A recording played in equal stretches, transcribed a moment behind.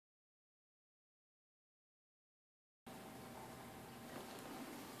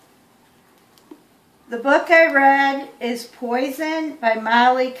The book I read is Poison by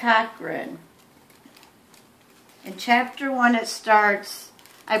Molly Cochran. In chapter 1 it starts,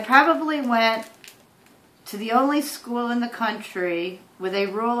 I probably went to the only school in the country with a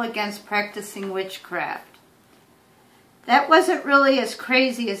rule against practicing witchcraft. That wasn't really as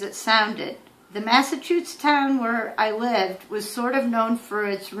crazy as it sounded. The Massachusetts town where I lived was sort of known for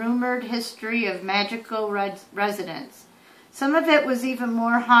its rumored history of magical residents. Some of it was even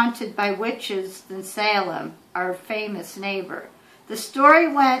more haunted by witches than Salem, our famous neighbor. The story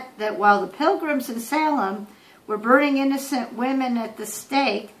went that while the pilgrims in Salem were burning innocent women at the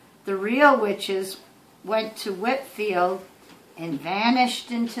stake, the real witches went to Whitfield and vanished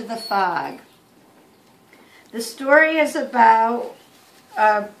into the fog. The story is about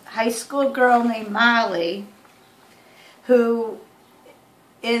a high school girl named Molly who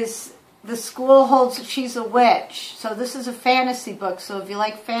is... The school holds she's a witch. So this is a fantasy book. So if you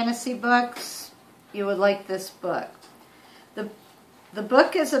like fantasy books, you would like this book. The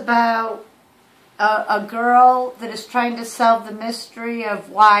book is about a girl that is trying to solve the mystery of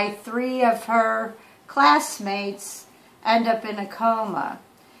why 3 of her classmates end up in a coma.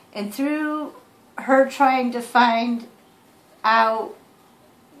 And through her trying to find out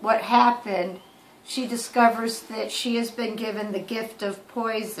what happened, she discovers that she has been given the gift of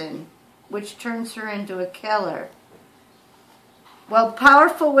poison, which turns her into a killer. Well,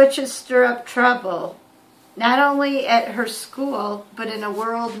 powerful witches stir up trouble, not only at her school, but in a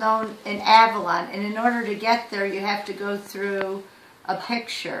world known in Avalon. And in order to get there, you have to go through a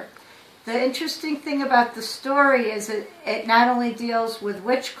picture. The interesting thing about the story is that it not only deals with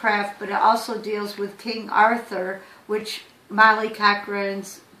witchcraft, but it also deals with King Arthur, which Molly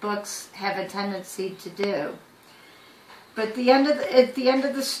Cochran's books have a tendency to do. But at the end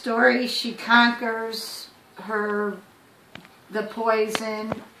of the story, she conquers the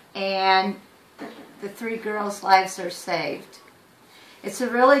poison, and the 3 girls' lives are saved. It's a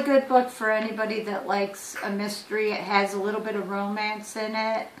really good book for anybody that likes a mystery. It has a little bit of romance in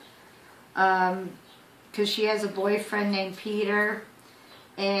it, because she has a boyfriend named Peter,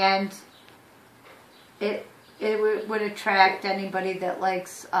 and it would attract anybody that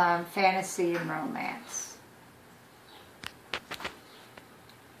likes fantasy and romance.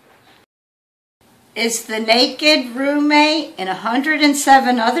 Is The Naked Roommate and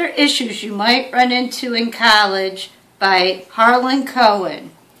 107 Other Issues You Might Run Into in College by Harlan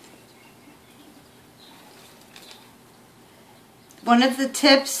Cohen. One of the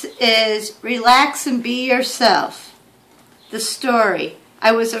tips is relax and be yourself. The story.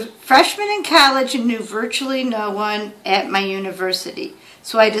 I was a freshman in college and knew virtually no one at my university.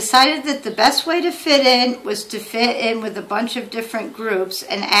 So I decided that the best way to fit in was to fit in with a bunch of different groups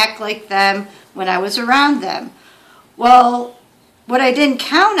and act like them when I was around them. Well, what I didn't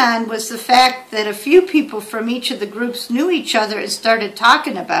count on was the fact that a few people from each of the groups knew each other and started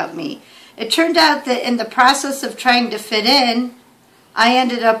talking about me. It turned out that in the process of trying to fit in, I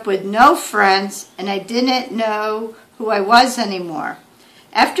ended up with no friends and I didn't know who I was anymore.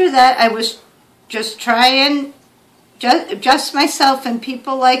 After that, I was just trying just myself, and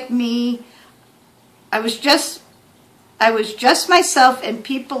people like me. I was just myself, and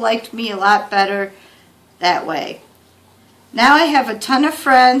people liked me a lot better that way. Now I have a ton of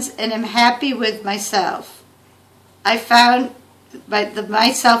friends and am happy with myself. I found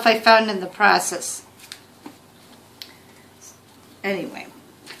myself I found in the process. Anyway,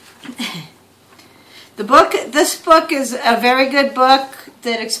 this book is a very good book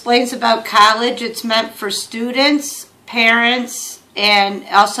that explains about college. It's meant for students, parents, and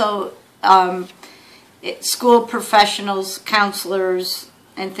also school professionals, counselors,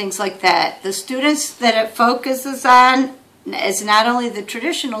 and things like that. The students that it focuses on is not only the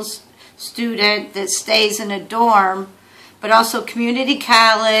traditional student that stays in a dorm, but also community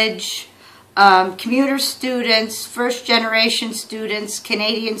college, commuter students, first-generation students,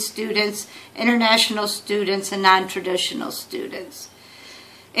 Canadian students, international students, and non-traditional students.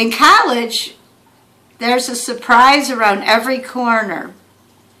 In college, there's a surprise around every corner.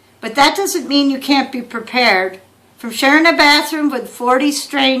 But that doesn't mean you can't be prepared. From sharing a bathroom with 40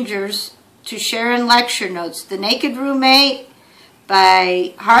 strangers to sharing lecture notes, The Naked Roommate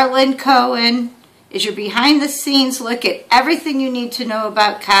by Harlan Cohen is your behind-the-scenes look at everything you need to know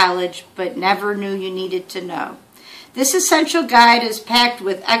about college but never knew you needed to know. This essential guide is packed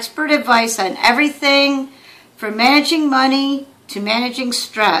with expert advice on everything from managing money to managing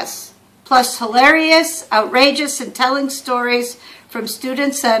stress, plus hilarious, outrageous, and telling stories from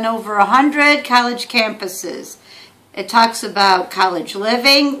students on over 100 college campuses. It talks about college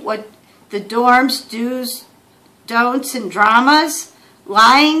living, what the dorms, do's, don'ts, and dramas,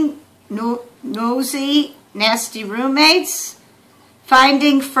 lying, nosy, nasty roommates,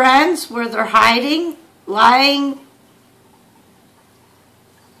 finding friends where they're hiding, lying,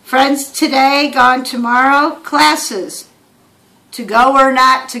 friends today, gone tomorrow, classes, to go or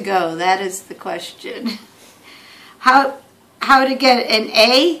not to go, that is the question. How to get an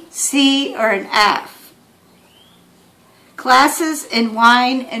A, C, or an F. Classes in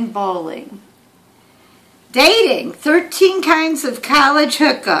wine and bowling. Dating, 13 kinds of college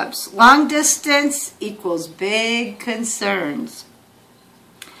hookups. Long distance equals big concerns.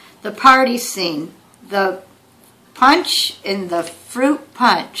 The party scene, the punch in the fruit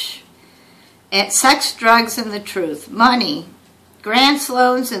punch. And sex, drugs, and the truth. Money, grants,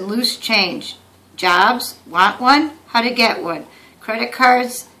 loans, and loose change. Jobs, want one? How to get one. Credit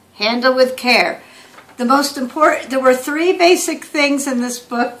cards, handle with care. The most important, there were 3 basic things in this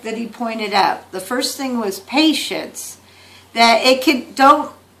book that he pointed out. The first thing was patience. That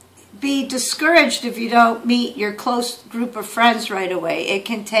don't be discouraged if you don't meet your close group of friends right away. It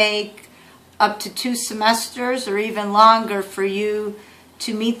can take up to 2 semesters or even longer for you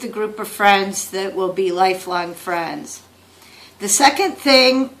to meet the group of friends that will be lifelong friends. The second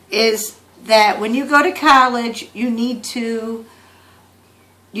thing is that when you go to college, you need to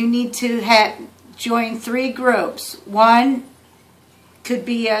join 3 groups. One could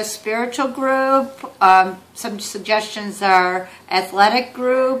be a spiritual group. Some suggestions are athletic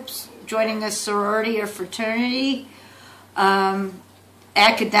groups, joining a sorority or fraternity,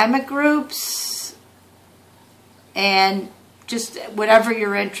 academic groups, and just whatever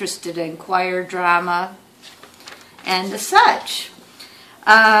you're interested in, choir, drama, and such.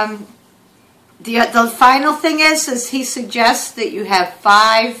 The final thing is he suggests that you have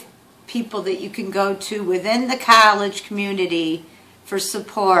 5 people that you can go to within the college community for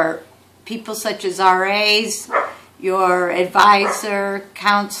support. People such as RAs, your advisor,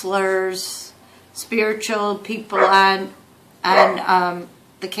 counselors, spiritual people on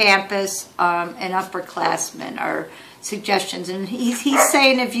the campus, and upperclassmen are suggestions. And he's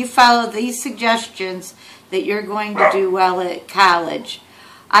saying if you follow these suggestions that you're going to do well at college.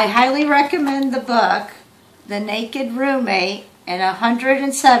 I highly recommend the book, The Naked Roommate and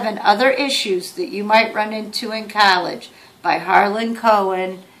 107 Other Issues That You Might Run Into in College by Harlan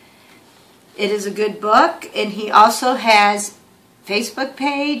Cohen. It is a good book, and he also has a Facebook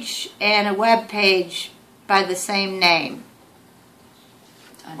page and a web page by the same name.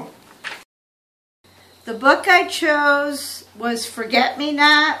 The book I chose was Forget Me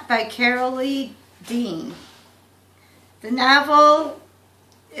Not by Carol Lee Dean. The novel,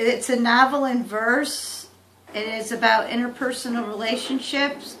 it's a novel in verse. It is about interpersonal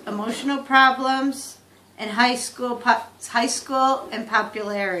relationships, emotional problems, and high school and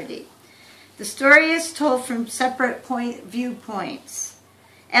popularity. The story is told from separate viewpoints.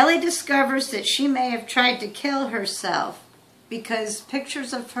 Ellie discovers that she may have tried to kill herself because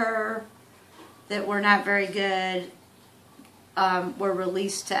pictures of her that were not very good were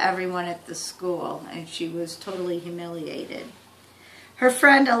released to everyone at the school, and she was totally humiliated. Her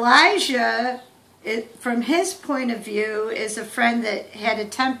friend Elijah, from his point of view, is a friend that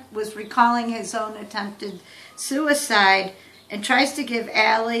was recalling his own attempted suicide and tries to give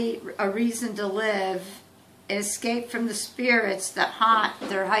Allie a reason to live and escape from the spirits that haunt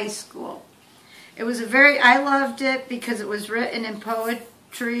their high school. I loved it because it was written in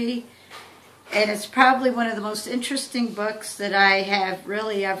poetry, and it's probably one of the most interesting books that I have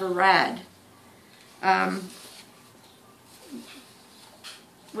really ever read.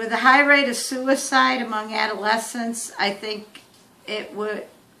 With a high rate of suicide among adolescents, I think it would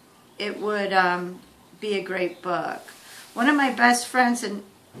be a great book. One of my best friends in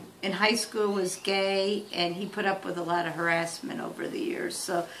high school was gay, and he put up with a lot of harassment over the years.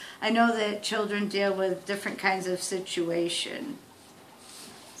 So I know that children deal with different kinds of situations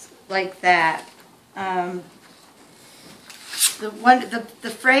like that. The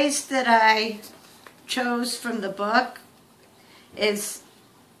phrase that I chose from the book is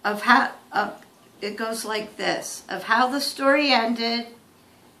it goes like this: of how the story ended,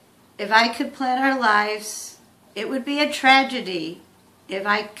 if I could plan our lives, it would be a tragedy. If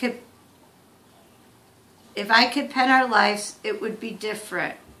I could pen our lives, it would be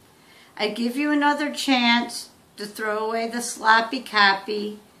different. I'd give you another chance to throw away the sloppy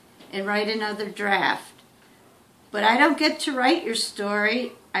copy and write another draft. But I don't get to write your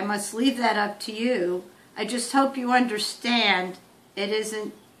story. I must leave that up to you. I just hope you understand it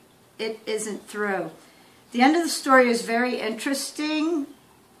isn't through. The end of the story is very interesting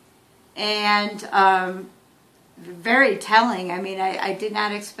and very telling. I mean, I did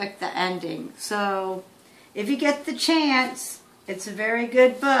not expect the ending. So if you get the chance, It's a very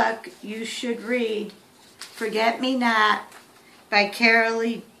good book. You should read Forget Me Not by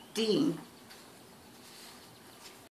Carolee Dean.